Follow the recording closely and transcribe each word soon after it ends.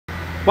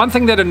One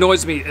thing that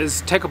annoys me is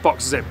tackle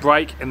boxes that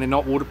break and they're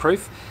not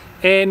waterproof,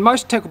 and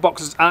most tackle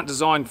boxes aren't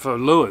designed for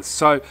lures.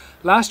 So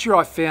last year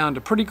I found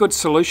a pretty good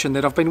solution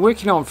that I've been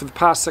working on for the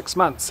past 6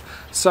 months.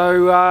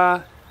 So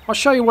I'll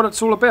show you what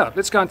it's all about.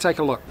 Let's go and take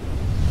a look.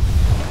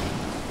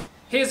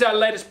 Here's our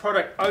latest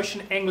product,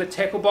 Ocean Angler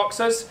tackle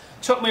boxes.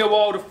 Took me a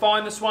while to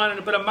find this one and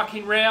a bit of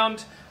mucking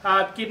around,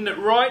 getting it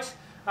right.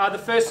 The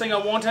first thing I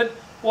wanted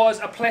was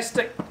a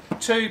plastic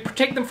to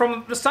protect them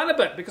from the sun a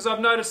bit, because I've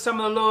noticed some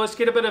of the lures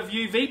get a bit of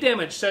UV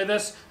damage, so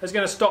this is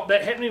going to stop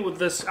that happening with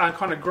this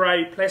kind of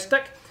grey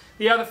plastic.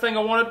 The other thing I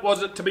wanted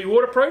was it to be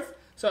waterproof,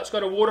 so it's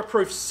got a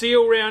waterproof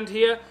seal around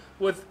here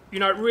with, you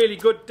know, really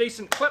good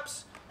decent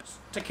clips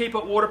to keep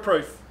it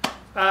waterproof.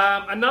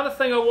 Another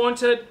thing I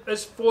wanted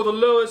is for the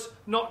lures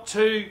not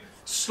to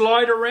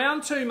slide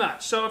around too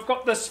much, so I've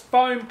got this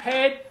foam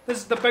pad. This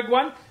is the big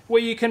one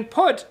where you can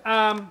put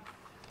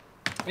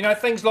you know,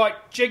 things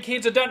like jig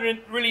heads. I don't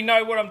really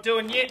know what I'm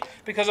doing yet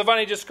because I've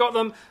only just got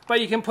them,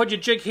 but you can put your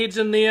jig heads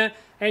in there,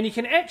 and you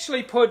can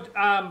actually put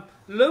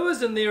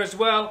lures in there as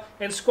well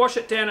and squash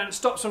it down, and it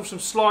stops them from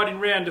sliding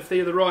around if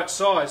they're the right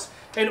size.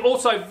 And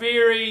also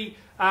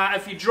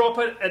if you drop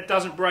it, it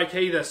doesn't break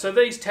either. So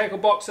these tackle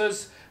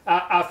boxes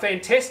are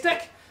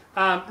fantastic,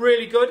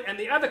 really good. And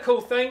the other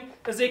cool thing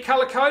is they're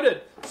colour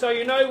coded, so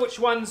you know which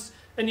ones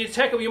in your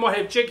tackle. You might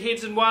have jig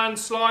heads in one,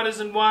 sliders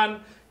in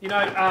one, you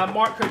know,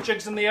 micro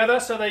jigs in the other.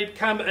 So they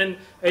come in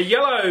a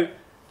yellow,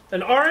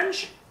 an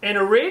orange and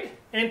a red,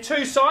 and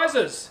 2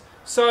 sizes.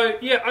 So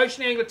yeah,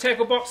 Ocean Angler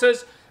tackle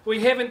boxes.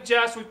 We've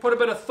put a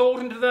bit of thought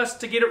into this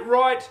to get it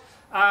right.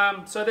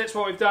 So that's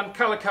what we've done: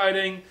 colour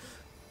coding,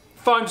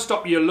 foam to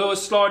stop your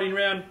lures sliding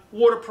around,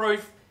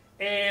 waterproof,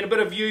 and a bit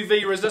of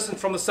UV resistant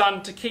from the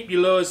sun to keep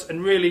your lures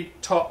in really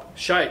top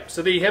shape.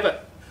 So there you have it,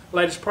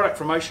 latest product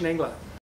from Ocean Angler.